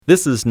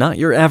This is Not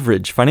Your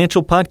Average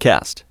Financial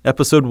Podcast,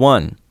 Episode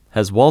 1.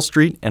 Has Wall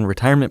Street and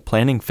retirement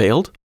planning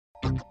failed?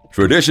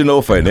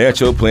 Traditional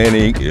financial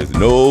planning is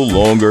no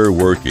longer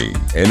working.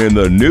 And in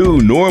the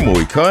new normal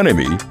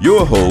economy,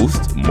 your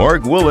hosts,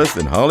 Mark Willis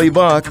and Holly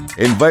Bach,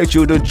 invite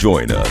you to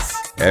join us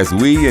as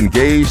we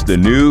engage the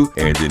new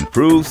and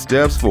improved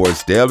steps for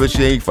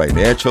establishing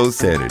financial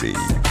sanity.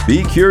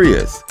 Be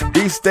curious,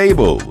 be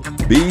stable,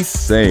 be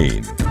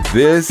sane.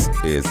 This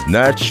is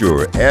Not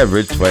Your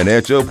Average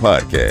Financial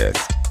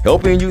Podcast,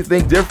 helping you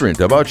think different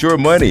about your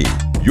money,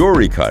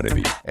 your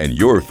economy, and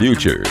your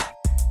future.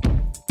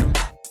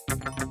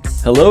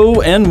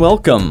 Hello and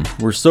welcome.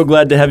 We're so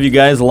glad to have you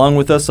guys along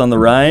with us on the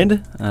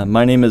ride.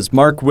 My name is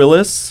Mark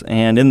Willis,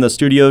 and in the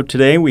studio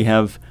today we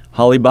have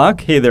Holly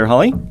Bach. Hey there,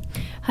 Holly.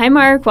 Hi,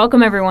 Mark.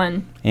 Welcome,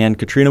 everyone. And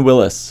Katrina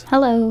Willis.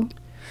 Hello.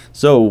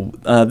 So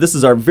this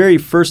is our very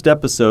first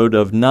episode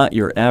of Not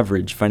Your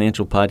Average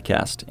Financial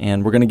Podcast,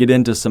 and we're going to get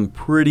into some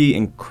pretty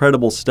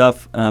incredible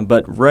stuff.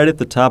 But right at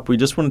the top, we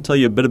just want to tell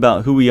you a bit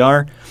about who we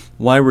are,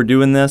 why we're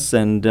doing this,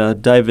 and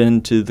dive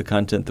into the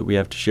content that we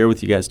have to share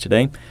with you guys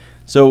today.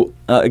 So,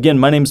 again,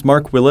 my name's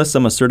Mark Willis.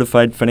 I'm a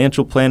certified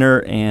financial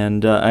planner,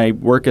 and I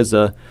work as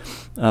a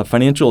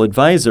financial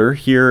advisor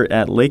here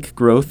at Lake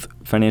Growth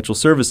Financial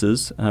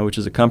Services, which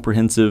is a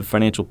comprehensive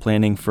financial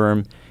planning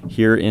firm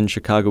here in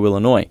Chicago,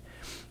 Illinois.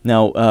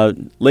 Now,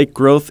 Lake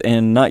Growth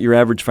and Not Your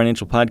Average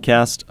Financial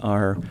Podcast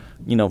are,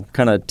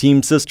 kind of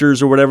team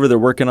sisters or whatever. They're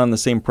working on the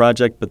same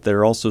project, but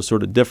they're also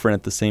sort of different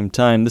at the same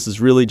time. This is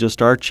really just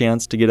our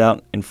chance to get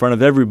out in front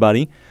of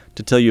everybody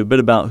to tell you a bit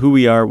about who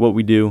we are, what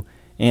we do,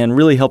 and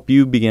really help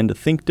you begin to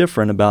think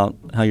different about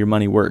how your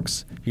money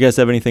works. You guys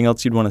have anything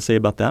else you'd want to say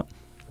about that?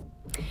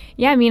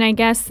 Yeah, I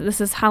guess this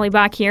is Holly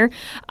Bach here.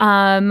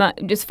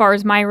 As far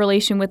as my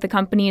relation with the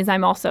company is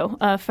I'm also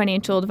a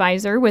financial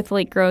advisor with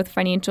Lake Growth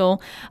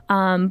Financial.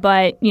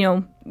 But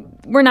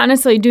we're not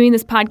necessarily doing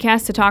this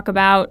podcast to talk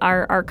about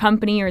our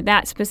company or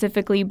that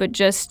specifically, but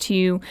just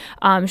to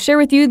share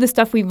with you the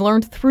stuff we've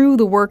learned through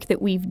the work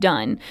that we've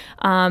done.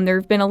 There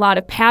have been a lot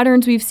of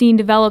patterns we've seen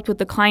developed with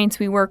the clients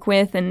we work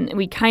with, and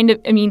we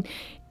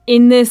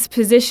in this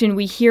position,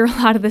 we hear a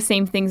lot of the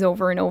same things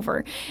over and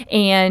over.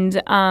 And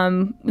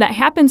that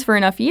happens for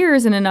enough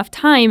years and enough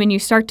time, and you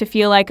start to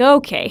feel like,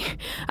 okay,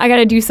 I got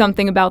to do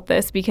something about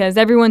this because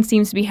everyone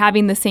seems to be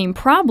having the same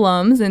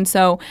problems. And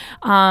so,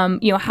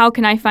 how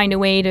can I find a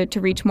way to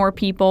reach more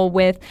people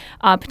with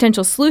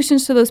potential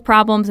solutions to those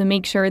problems and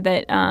make sure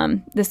that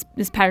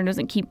this pattern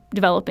doesn't keep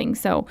developing?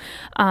 So,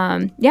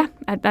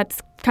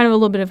 that's kind of a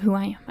little bit of who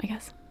I am, I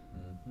guess.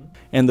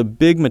 And the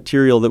big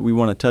material that we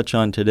want to touch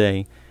on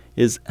today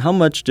is how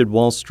much did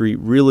Wall Street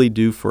really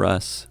do for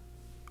us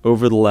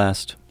over the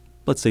last,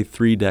 let's say,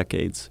 3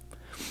 decades?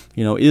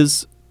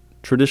 Is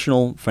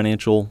traditional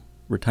financial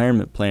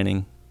retirement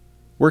planning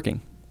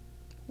working?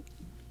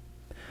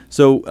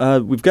 So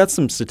we've got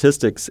some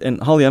statistics.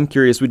 And Holly, I'm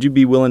curious, would you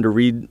be willing to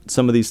read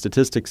some of these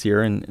statistics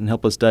here and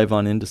help us dive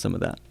on into some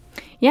of that?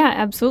 Yeah,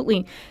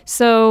 absolutely.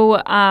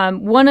 So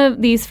one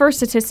of these first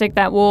statistic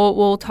that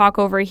we'll talk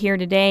over here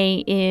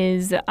today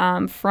is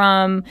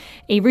from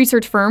a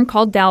research firm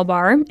called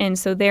Dalbar. And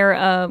so they're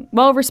a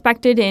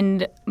well-respected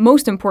and,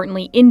 most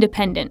importantly,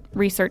 independent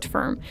research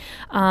firm.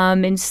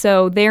 And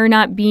so they're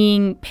not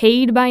being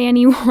paid by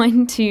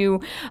anyone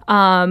to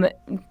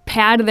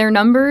pad their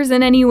numbers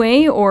in any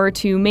way or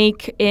to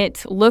make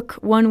it look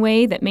one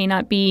way that may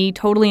not be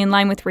totally in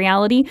line with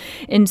reality.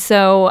 And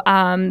so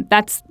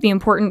that's the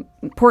important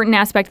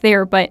aspect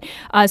there. But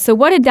so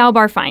what did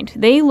Dalbar find?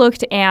 They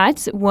looked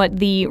at what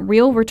the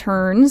real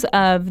returns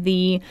of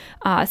the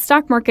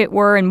stock market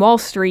were in Wall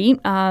Street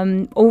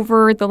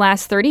over the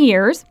last 30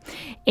 years.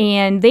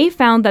 And they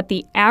found that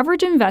the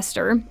average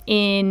investor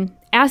in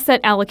asset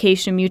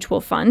allocation mutual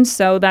funds,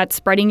 so that's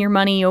spreading your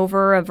money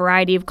over a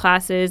variety of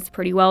classes,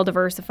 pretty well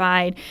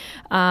diversified.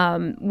 How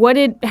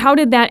did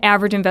that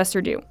average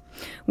investor do?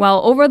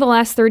 Well, over the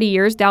last 30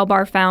 years,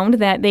 Dalbar found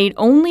that they'd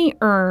only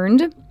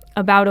earned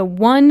about a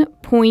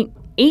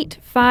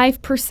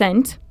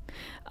 1.85%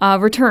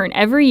 return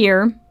every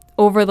year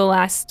over the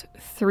last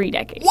 3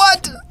 decades.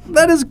 What?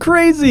 That is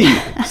crazy.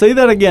 Say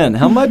that again.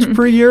 How much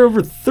per year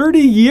over 30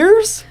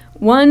 years?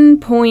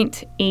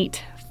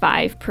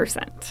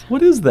 1.85%.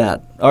 What is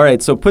that? All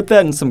right, so put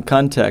that in some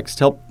context.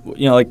 Help,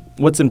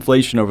 what's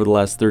inflation over the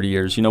last 30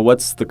 years?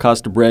 What's the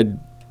cost of bread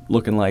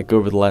looking like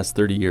over the last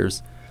 30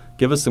 years?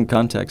 Give us some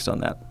context on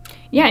that.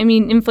 Yeah,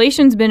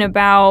 inflation's been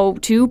about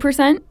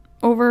 2%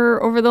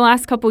 over the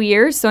last couple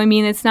years. So,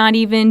 it's not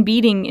even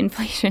beating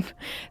inflation.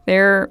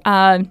 They're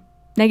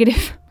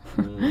negative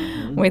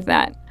with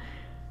that.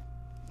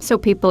 So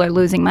people are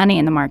losing money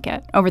in the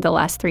market over the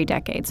last 3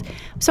 decades.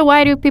 So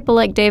why do people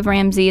like Dave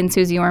Ramsey and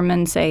Susie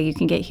Orman say you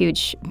can get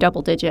huge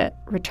double-digit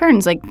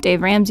returns? Like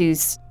Dave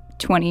Ramsey's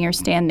 20-year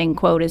standing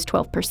quote is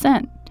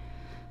 12%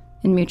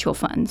 in mutual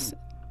funds.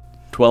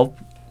 12?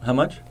 How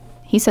much?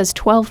 He says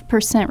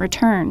 12%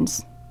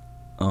 returns.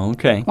 Oh,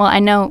 okay. Well, I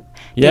know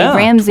Dave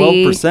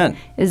Ramsey 12%.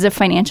 is a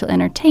financial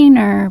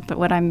entertainer, but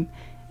what I'm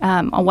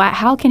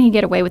How can he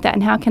get away with that?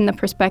 And how can the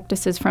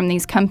prospectuses from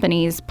these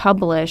companies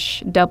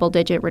publish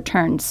double-digit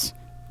returns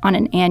on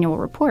an annual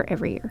report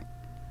every year?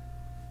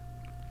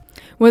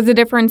 What's the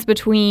difference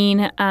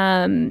between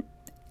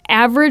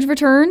average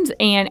returns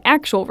and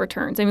actual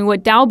returns? I mean,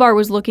 what Dalbar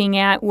was looking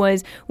at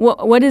was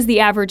what is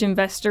the average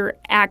investor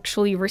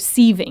actually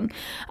receiving?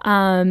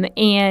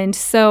 And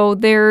so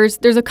there's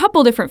a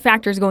couple different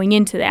factors going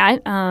into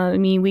that. I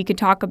mean, we could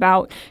talk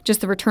about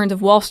just the returns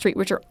of Wall Street,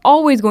 which are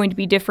always going to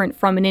be different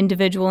from an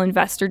individual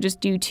investor just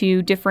due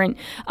to different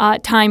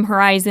time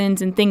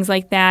horizons and things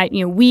like that.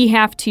 You know, we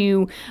have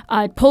to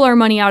pull our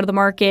money out of the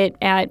market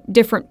at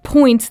different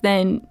points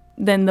than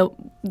the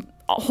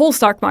whole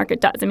stock market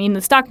does. I mean,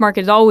 the stock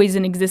market is always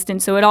in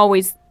existence, so it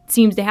always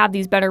seems to have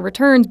these better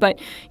returns. But,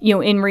 you know,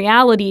 in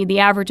reality, the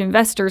average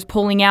investor is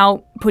pulling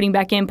out, putting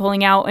back in,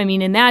 pulling out. I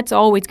mean, and that's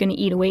always going to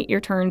eat away at your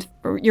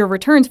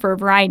returns for a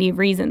variety of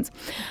reasons.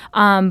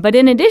 But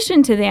in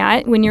addition to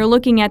that, when you're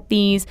looking at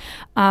these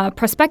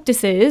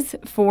prospectuses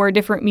for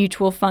different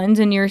mutual funds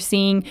and you're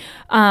seeing,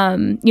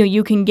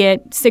 you can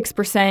get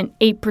 6%,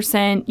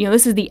 8%,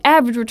 this is the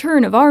average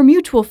return of our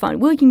mutual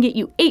fund. We can get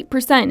you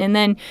 8%. And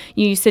then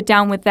you sit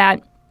down with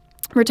that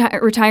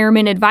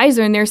retirement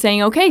advisor and they're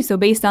saying, okay, so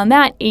based on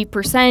that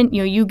 8%,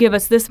 you give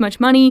us this much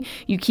money,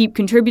 you keep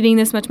contributing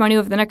this much money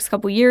over the next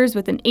couple of years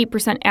with an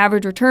 8%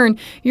 average return,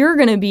 you're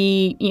going to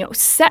be,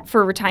 set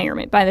for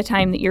retirement by the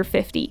time that you're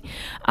 50.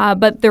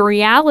 But the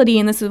reality,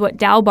 and this is what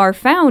Dalbar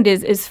found,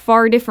 is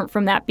far different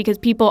from that because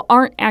people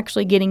aren't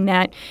actually getting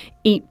that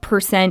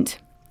 8%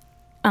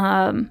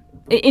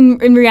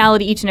 in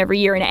reality each and every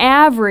year. An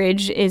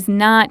average is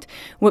not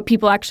what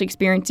people actually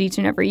experience each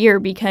and every year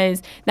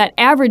because that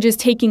average is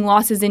taking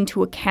losses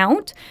into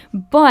account,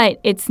 but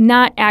it's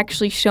not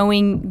actually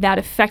showing that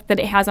effect that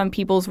it has on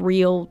people's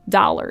real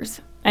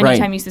dollars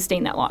anytime you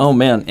sustain that loss. Oh,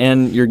 man.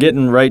 And you're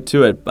getting right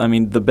to it. I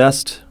mean, the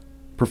best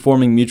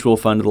performing mutual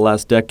fund of the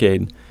last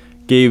decade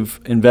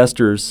gave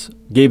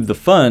the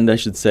fund,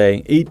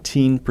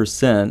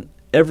 18%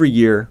 every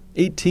year,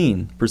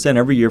 18%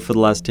 every year for the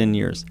last 10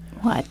 years.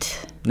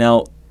 What?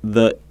 Now,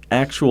 the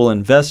actual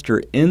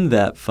investor in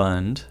that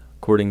fund,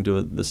 according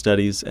to the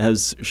studies,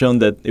 has shown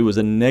that it was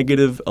a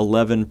negative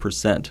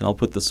 11%. And I'll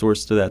put the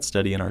source to that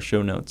study in our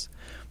show notes.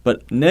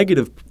 But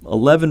negative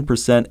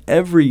 11%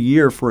 every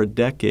year for a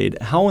decade.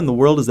 How in the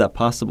world is that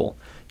possible?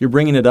 You're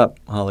bringing it up,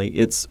 Holly.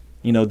 It's,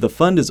 the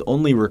fund is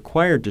only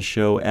required to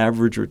show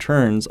average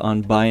returns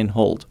on buy and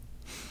hold.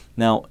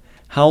 Now,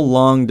 how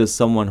long does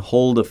someone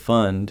hold a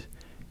fund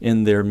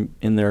in their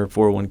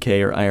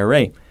 401k or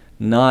IRA?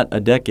 Not a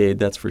decade,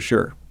 that's for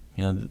sure.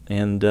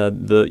 And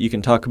you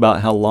can talk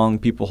about how long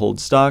people hold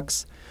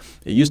stocks.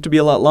 It used to be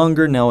a lot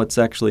longer. Now it's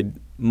actually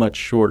much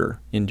shorter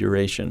in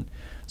duration.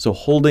 So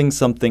holding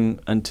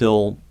something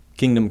until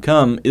kingdom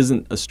come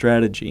isn't a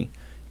strategy.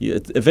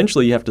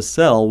 Eventually, you have to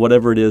sell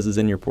whatever it is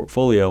in your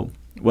portfolio,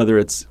 whether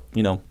it's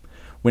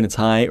when it's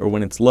high or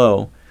when it's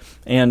low,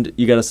 and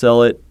you got to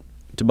sell it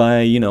to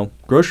buy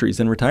groceries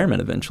in retirement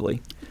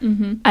eventually.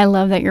 Mm-hmm. I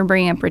love that you're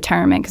bringing up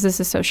retirement because this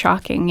is so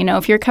shocking.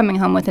 If you're coming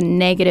home with a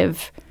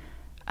negative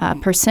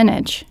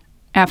percentage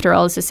after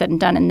all this is said and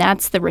done, and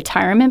that's the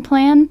retirement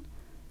plan,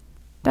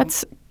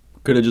 that's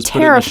could have just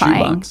terrifying. Put it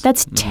in a shoebox.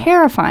 That's mm-hmm.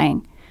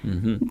 terrifying.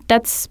 Mm-hmm.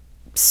 That's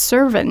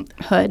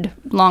servanthood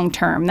long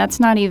term. That's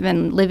not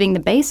even living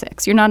the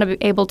basics. You're not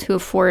able to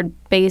afford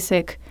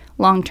basic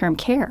long-term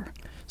care.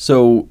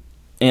 So,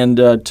 and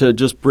to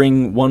just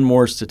bring one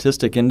more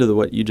statistic into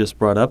what you just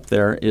brought up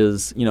there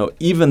is,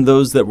 even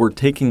those that were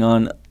taking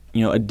on,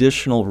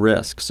 additional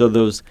risk. So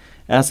those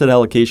asset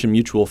allocation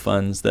mutual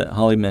funds that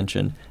Holly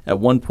mentioned at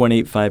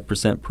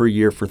 1.85% per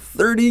year for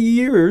 30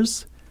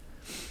 years,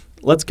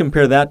 let's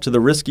compare that to the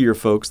riskier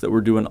folks that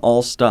were doing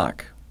all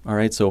stock. All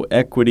right, so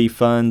equity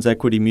funds,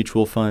 equity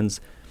mutual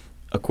funds,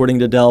 according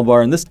to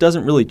Dalbar, and this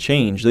doesn't really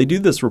change. They do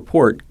this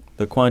report,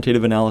 the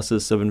Quantitative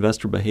Analysis of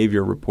Investor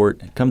Behavior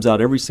report. It comes out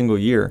every single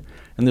year,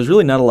 and there's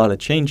really not a lot of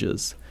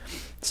changes.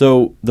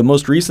 So the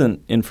most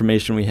recent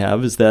information we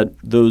have is that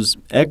those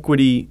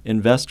equity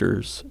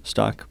investors,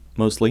 stock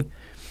mostly,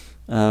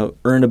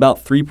 earned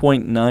about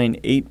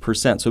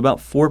 3.98%, so about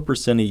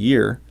 4% a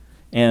year.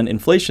 And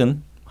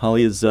inflation,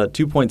 Holly, is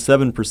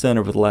 2.7%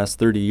 over the last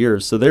 30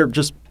 years. So they're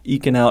just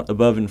eking out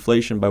above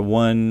inflation by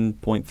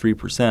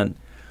 1.3%.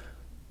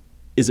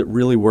 Is it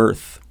really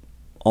worth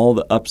all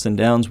the ups and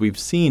downs we've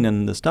seen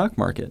in the stock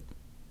market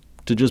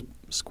to just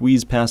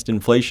squeeze past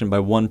inflation by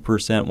 1%,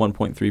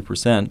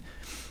 1.3%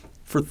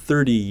 for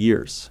 30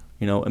 years?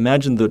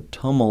 Imagine the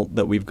tumult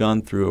that we've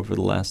gone through over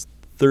the last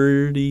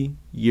 30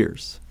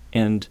 years.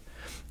 And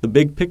the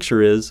big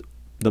picture is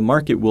the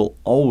market will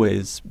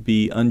always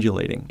be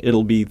undulating.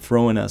 It'll be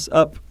throwing us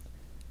up.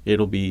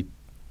 It'll be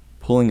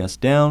pulling us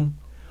down.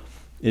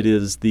 It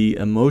is the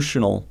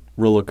emotional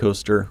roller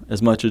coaster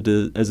as much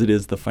as it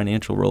is the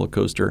financial roller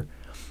coaster.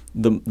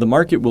 The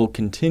market will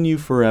continue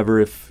forever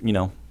if,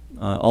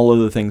 all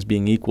other things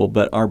being equal,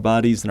 but our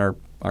bodies and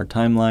our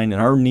timeline and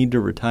our need to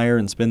retire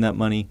and spend that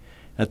money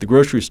at the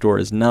grocery store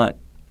is not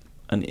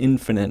an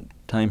infinite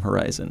time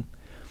horizon.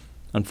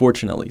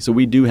 unfortunately. So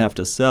we do have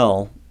to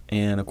sell,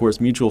 and of course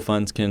mutual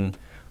funds can,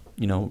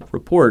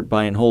 report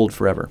buy and hold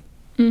forever.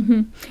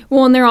 Mm-hmm.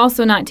 Well, and they're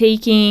also not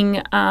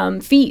taking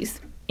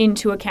fees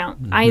into account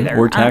either,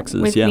 or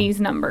taxes with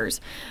these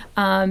numbers.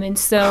 And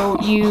so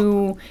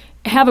you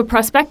have a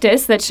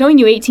prospectus that's showing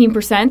you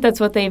 18%. That's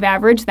what they've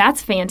averaged.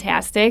 That's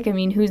fantastic. I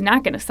mean, who's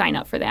not going to sign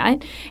up for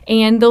that?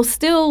 And they'll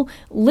still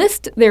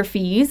list their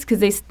fees because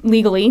they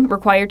legally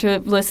required to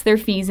list their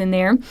fees in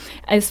there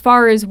as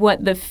far as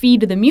what the fee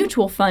to the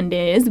mutual fund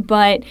is,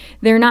 but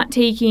they're not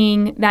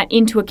taking that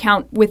into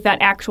account with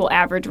that actual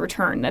average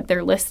return that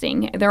they're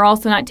listing. They're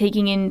also not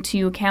taking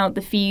into account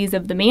the fees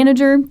of the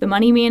manager, the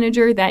money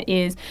manager that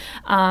is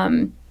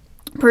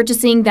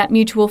purchasing that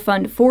mutual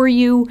fund for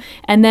you.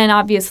 And then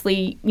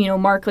obviously,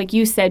 Mark, like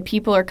you said,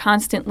 people are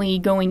constantly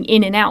going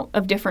in and out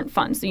of different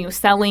funds,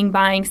 selling,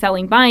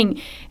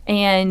 buying.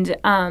 And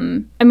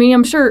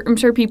I'm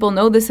sure people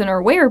know this and are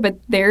aware, but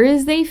there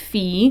is a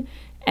fee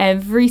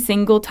every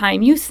single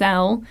time you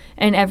sell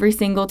and every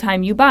single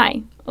time you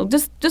buy.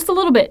 Just a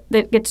little bit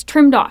that gets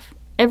trimmed off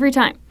every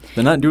time.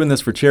 They're not doing this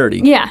for charity.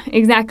 Yeah,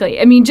 exactly.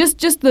 I mean, just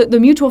the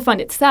mutual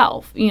fund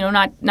itself,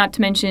 not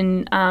to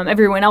mention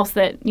everyone else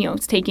that,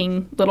 is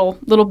taking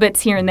little bits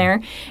here and there.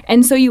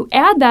 And so you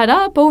add that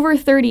up over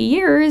 30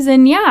 years,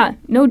 and yeah,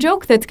 no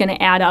joke that's going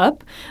to add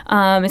up,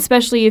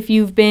 especially if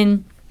you've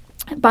been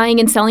buying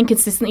and selling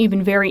consistently, you've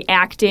been very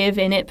active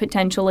in it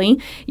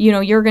potentially.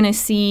 You're going to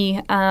see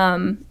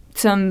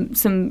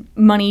some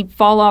money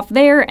fall off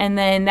there, and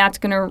then that's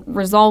going to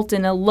result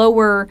in a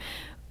lower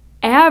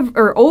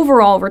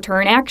overall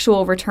return,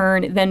 actual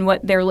return, than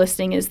what they're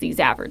listing as these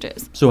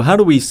averages. So how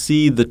do we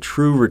see the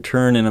true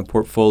return in a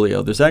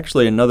portfolio? There's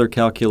actually another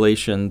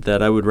calculation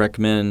that I would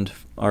recommend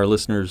our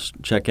listeners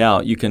check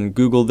out. You can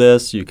Google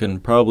this. You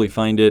can probably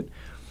find it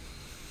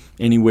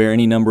anywhere,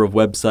 any number of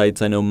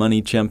websites. I know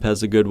MoneyChimp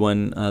has a good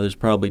one. There's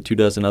probably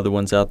 24 other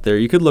ones out there.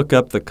 You could look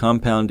up the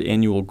compound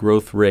annual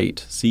growth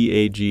rate,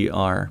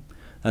 CAGR.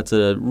 That's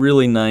a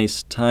really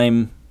nice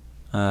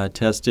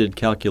time-tested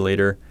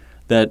calculator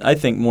that I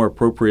think more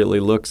appropriately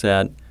looks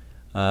at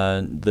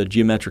the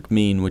geometric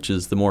mean, which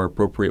is the more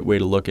appropriate way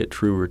to look at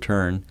true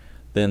return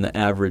than the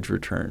average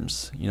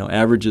returns.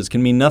 Averages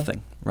can mean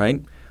nothing,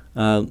 right?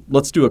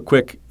 Let's do a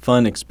quick,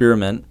 fun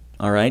experiment,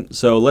 all right?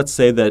 So let's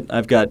say that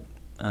I've got,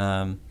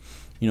 a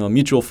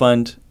mutual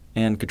fund,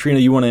 and Katrina,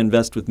 you want to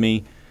invest with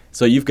me.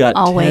 So you've got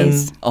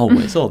always. 10,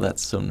 always. Oh,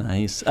 that's so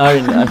nice.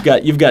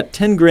 You've got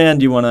 10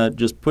 grand you want to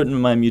just put in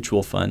my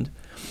mutual fund,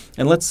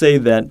 and let's say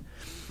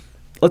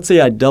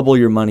I double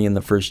your money in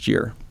the first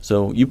year.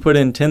 So you put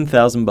in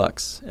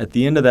 $10,000. At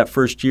the end of that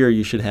first year,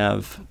 you should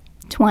have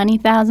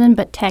 $20,000,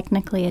 but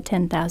technically a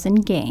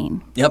 $10,000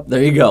 gain. Yep,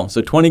 there you go.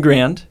 So 20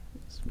 grand.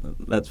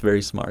 That's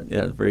very smart.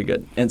 Yeah, very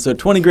good. And so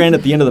 20 grand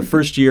at the end of the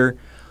first year,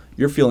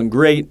 you're feeling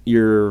great.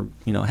 You're,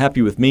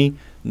 happy with me.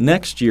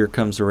 Next year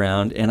comes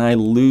around and I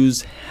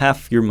lose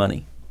half your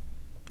money.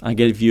 I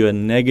give you a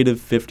negative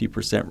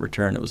 50%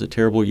 return. It was a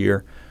terrible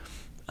year.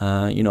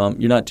 You're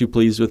not too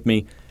pleased with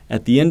me.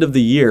 At the end of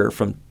the year,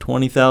 from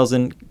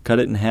 $20,000, cut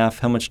it in half.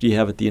 How much do you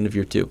have at the end of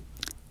year 2?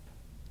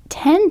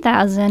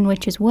 $10,000,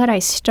 which is what I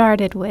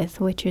started with,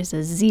 which is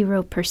a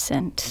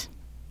 0%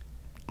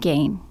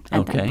 gain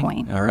at that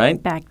point. All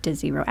right. Back to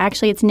zero.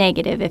 Actually, it's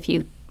negative if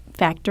you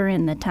factor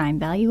in the time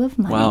value of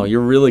money. Wow,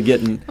 you're really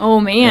getting... Oh,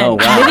 man. Oh,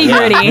 wow.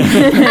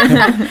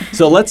 Nitty-gritty.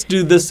 So let's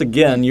do this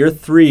again. Year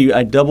 3,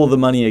 I double the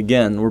money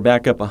again. We're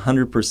back up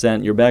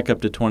 100%. You're back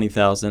up to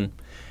 $20,000.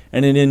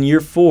 And then in year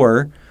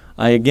 4...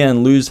 I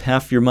again lose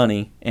half your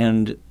money,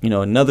 and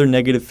another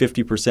negative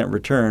 50%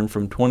 return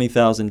from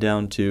 $20,000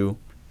 down to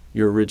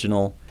your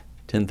original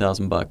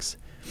 $10,000.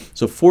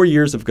 So 4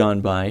 years have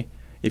gone by.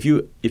 If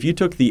you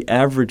took the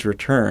average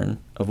return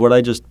of what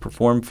I just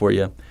performed for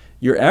you,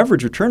 your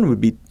average return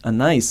would be a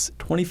nice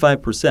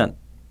 25%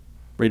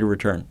 rate of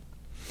return.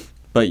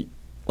 But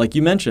like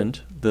you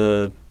mentioned,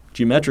 the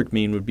geometric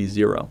mean would be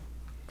 0.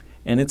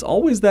 And it's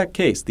always that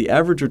case. The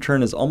average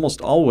return is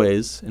almost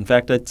always, in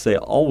fact, I'd say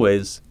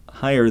always,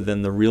 higher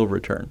than the real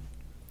return.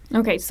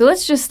 Okay, so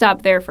let's just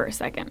stop there for a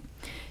second.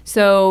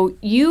 So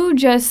you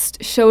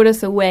just showed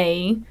us a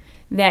way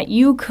that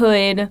you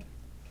could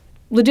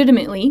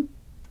legitimately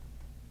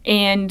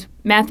and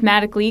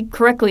mathematically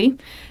correctly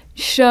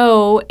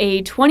show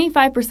a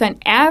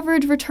 25%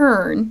 average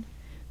return,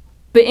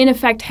 but in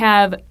effect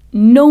have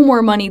no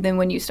more money than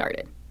when you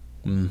started.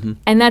 Mm-hmm.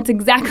 And that's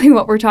exactly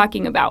what we're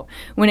talking about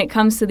when it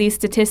comes to these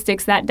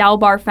statistics that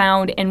Dalbar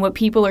found and what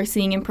people are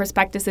seeing in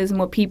prospectuses and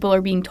what people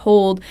are being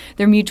told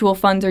their mutual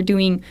funds are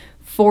doing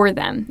for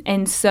them.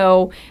 And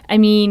so, I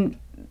mean,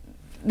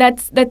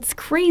 that's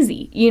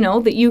crazy,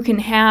 that you can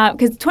have,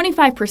 because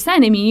 25%, I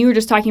mean, you were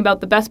just talking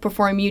about the best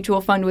performing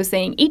mutual fund was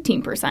saying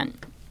 18%.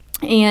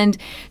 And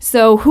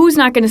so who's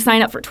not going to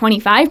sign up for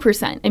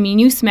 25%? I mean,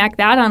 you smack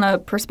that on a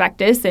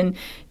prospectus and,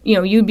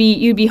 you'd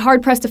be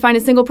hard pressed to find a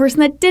single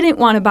person that didn't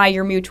want to buy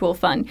your mutual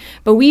fund.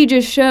 But we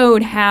just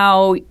showed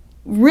how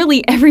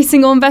really every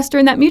single investor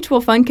in that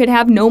mutual fund could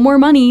have no more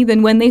money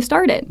than when they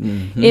started,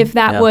 if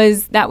that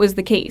was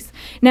the case.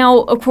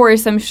 Now, of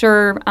course, I'm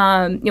sure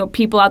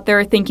people out there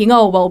are thinking,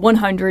 oh, well,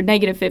 100,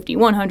 negative 50,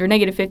 100,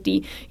 negative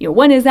 50.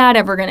 When is that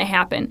ever going to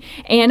happen?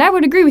 And I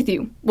would agree with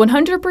you.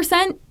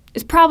 100%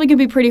 is probably going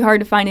to be pretty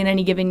hard to find in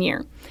any given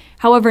year.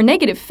 However,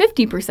 negative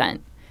 50%,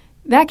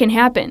 that can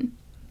happen,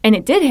 and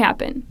it did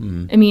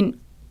happen. I mean,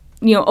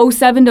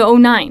 07 to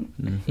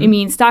 09. I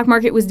mean, stock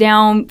market was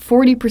down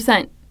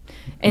 40%.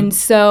 And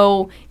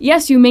so,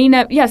 yes, you may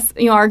not,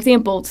 our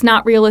example, it's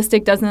not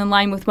realistic, doesn't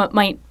align with what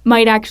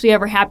might actually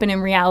ever happen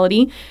in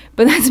reality,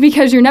 but that's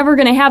because you're never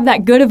going to have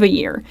that good of a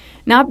year,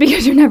 not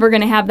because you're never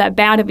going to have that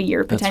bad of a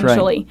year,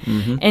 potentially.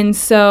 That's right. And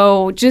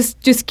so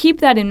just keep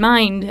that in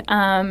mind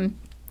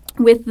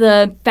with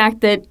the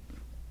fact that,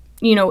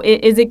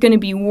 is it going to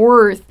be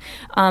worth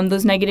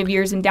those negative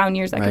years and down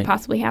years that could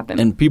possibly happen?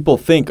 And people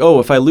think,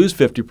 if I lose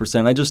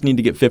 50%, I just need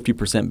to get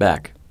 50%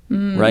 back,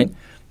 right?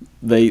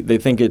 They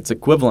think it's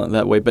equivalent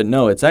that way, but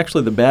no, it's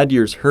actually the bad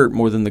years hurt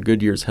more than the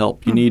good years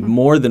help. You need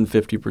more than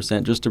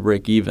 50% just to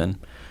break even.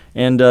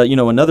 And,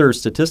 another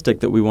statistic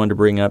that we wanted to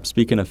bring up,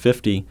 speaking of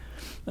 50,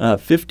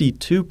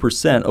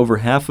 52%, over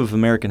half of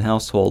American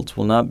households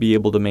will not be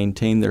able to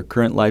maintain their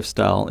current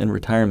lifestyle in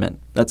retirement.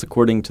 That's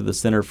according to the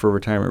Center for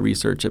Retirement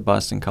Research at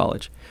Boston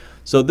College.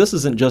 So this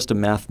isn't just a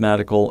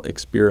mathematical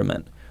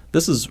experiment.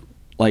 This is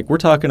we're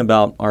talking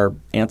about our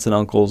aunts and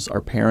uncles,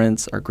 our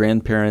parents, our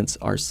grandparents,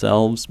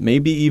 ourselves,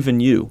 maybe even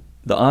you.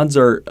 The odds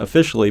are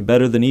officially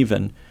better than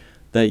even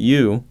that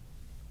you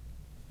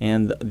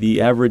and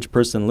the average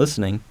person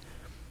listening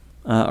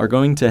are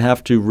going to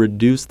have to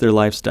reduce their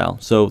lifestyle.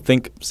 So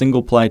think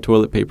single-ply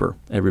toilet paper,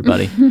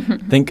 everybody.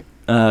 Think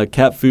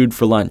cat food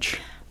for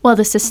lunch. Well,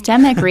 the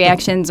systemic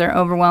reactions are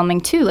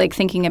overwhelming too, like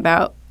thinking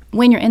about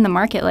when you're in the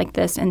market like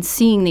this and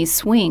seeing these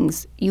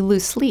swings, you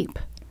lose sleep.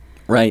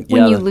 Right.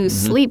 When you lose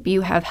sleep,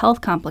 you have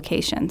health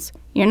complications.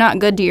 You're not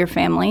good to your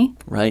family.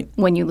 Right.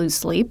 When you lose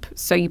sleep.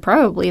 So you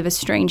probably have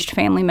estranged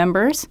family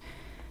members.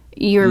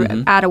 You're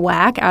out of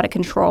whack, out of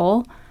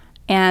control.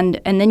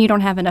 And then you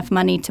don't have enough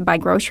money to buy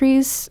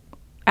groceries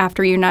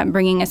after you're not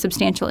bringing a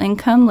substantial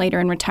income later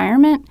in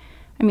retirement.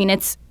 I mean,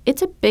 it's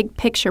a big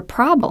picture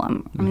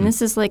problem. I mean,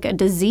 this is like a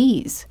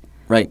disease.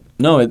 Right.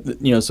 No,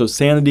 so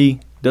sanity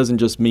doesn't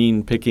just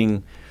mean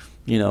picking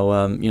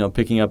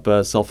up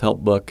a self-help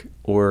book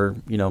or,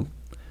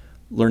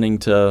 learning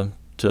to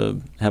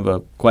have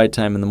a quiet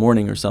time in the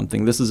morning or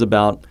something. This is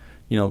about,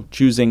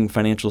 choosing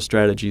financial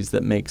strategies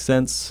that make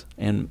sense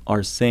and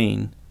are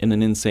sane in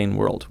an insane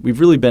world.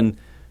 We've really been,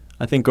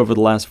 I think over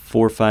the last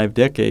 4 or 5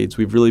 decades,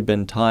 we've really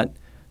been taught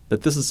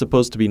that this is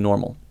supposed to be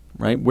normal,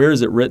 right? Where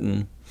is it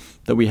written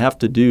that we have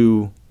to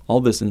do all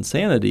this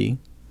insanity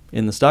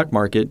in the stock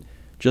market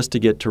just to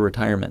get to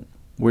retirement?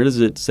 Where does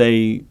it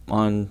say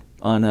on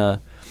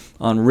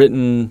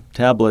written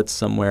tablets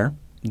somewhere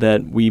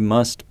that we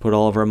must put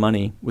all of our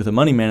money with a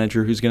money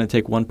manager who's going to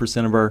take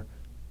 1% of our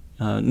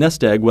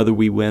nest egg, whether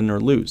we win or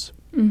lose?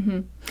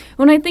 Well,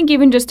 and I think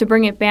even just to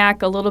bring it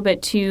back a little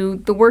bit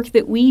to the work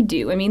that we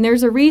do, I mean,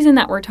 there's a reason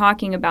that we're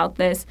talking about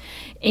this,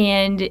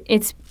 and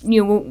it's,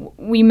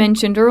 we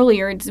mentioned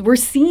earlier, we're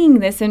seeing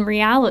this in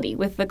reality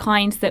with the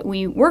clients that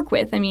we work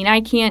with. I mean,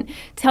 I can't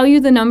tell you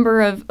the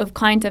number of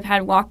clients I've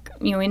had walk,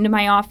 into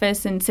my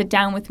office and sit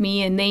down with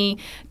me, and they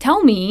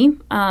tell me,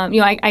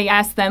 I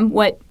ask them,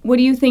 what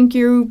do you think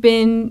you've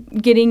been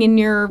getting in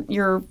your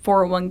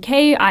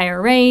 401k,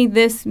 IRA,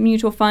 this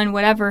mutual fund,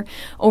 whatever,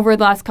 over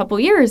the last couple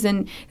of years?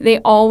 And they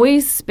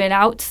always spit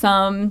out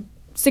some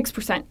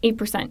 6%,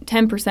 8%,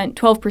 10%,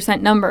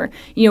 12% number,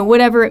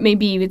 whatever it may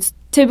be. It's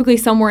typically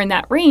somewhere in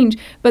that range.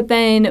 But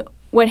then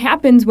what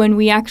happens when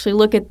we actually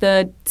look at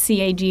the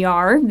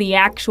CAGR, the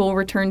actual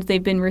returns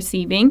they've been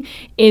receiving,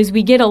 is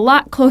we get a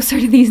lot closer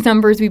to these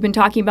numbers we've been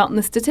talking about in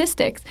the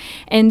statistics.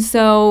 And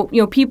so,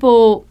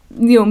 people,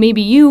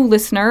 maybe you,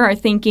 listener, are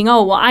thinking,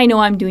 oh, well, I know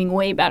I'm doing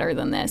way better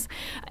than this.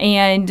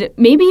 And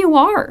maybe you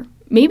are.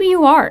 Maybe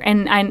you are,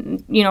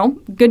 and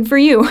good for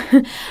you.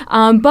 But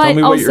tell me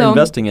what also, you're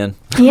investing in.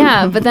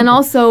 Yeah, but then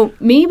also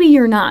maybe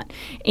you're not.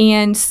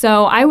 And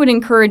so I would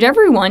encourage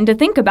everyone to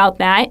think about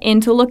that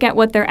and to look at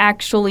what they're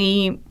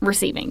actually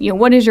receiving.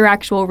 What is your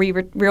actual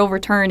real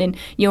return? And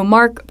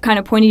Mark kind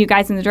of pointed you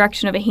guys in the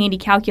direction of a handy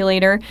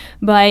calculator,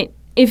 but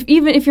if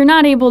you're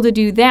not able to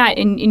do that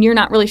and you're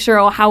not really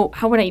sure, how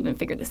would I even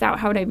figure this out?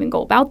 How would I even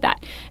go about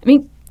that? I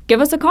mean, give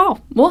us a call.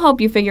 We'll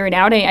help you figure it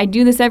out. I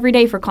do this every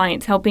day for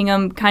clients, helping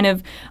them kind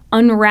of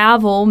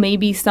unravel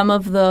maybe some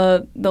of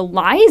the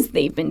lies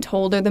they've been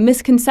told or the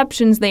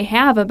misconceptions they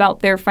have about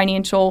their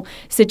financial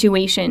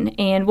situation.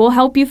 And we'll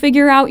help you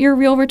figure out your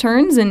real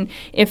returns. And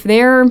if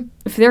they're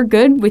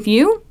good with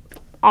you,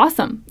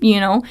 awesome.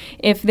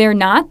 If they're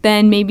not,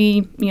 then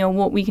maybe,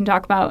 we can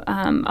talk about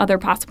other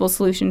possible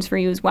solutions for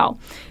you as well.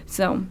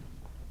 So.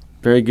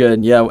 Very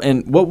good. Yeah,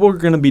 and what we're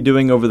going to be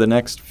doing over the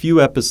next few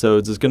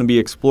episodes is going to be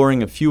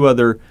exploring a few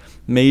other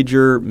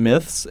major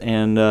myths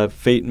and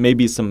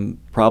maybe some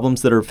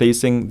problems that are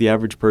facing the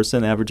average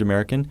person, average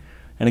American,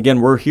 And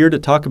again, we're here to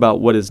talk about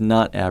what is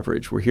not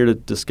average. We're here to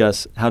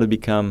discuss how to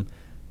become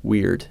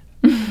weird,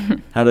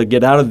 how to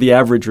get out of the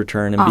average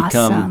return and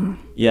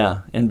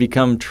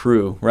become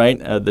true, right?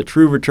 The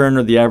true return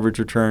or the average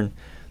return,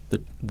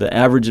 the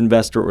average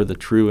investor or the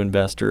true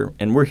investor.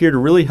 And we're here to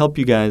really help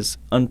you guys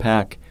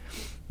unpack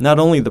not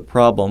only the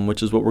problem,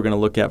 which is what we're going to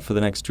look at for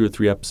the next 2 or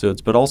 3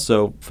 episodes, but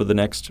also for the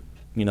next,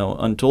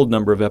 untold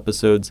number of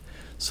episodes,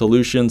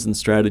 solutions and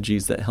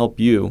strategies that help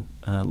you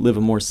live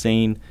a more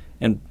sane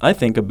and, I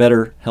think, a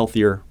better,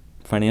 healthier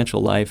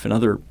financial life and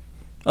other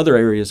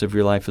areas of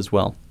your life as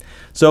well.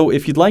 So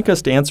if you'd like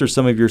us to answer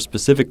some of your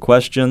specific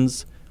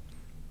questions,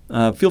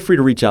 feel free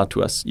to reach out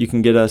to us. You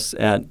can get us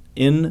at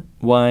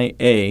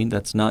NYA,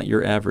 that's not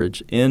your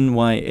average,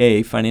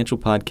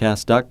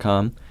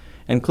 NYAfinancialpodcast.com,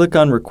 and click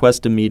on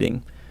Request a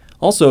Meeting.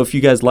 Also, if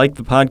you guys like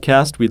the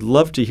podcast, we'd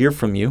love to hear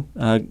from you.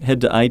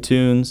 Head to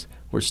iTunes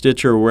or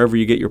Stitcher or wherever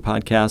you get your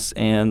podcasts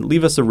and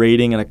leave us a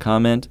rating and a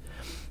comment.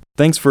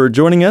 Thanks for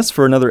joining us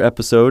for another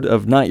episode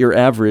of Not Your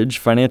Average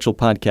Financial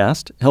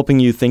Podcast, helping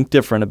you think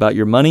different about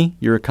your money,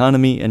 your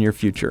economy, and your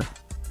future.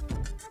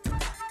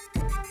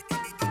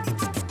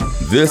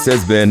 This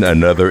has been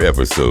another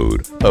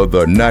episode of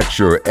the Not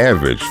Your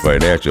Average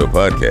Financial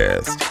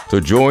Podcast. To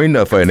join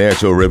the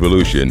financial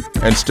revolution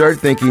and start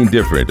thinking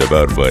different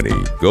about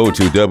money, go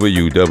to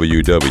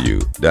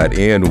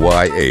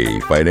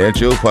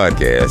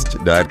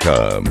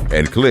www.nyafinancialpodcast.com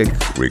and click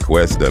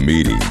Request a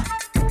Meeting.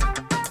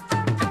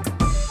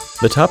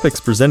 The topics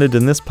presented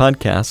in this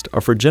podcast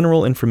are for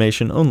general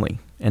information only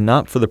and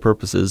not for the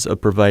purposes of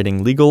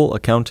providing legal,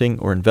 accounting,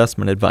 or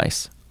investment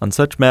advice. On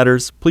such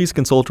matters, please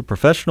consult a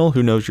professional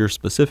who knows your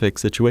specific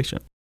situation.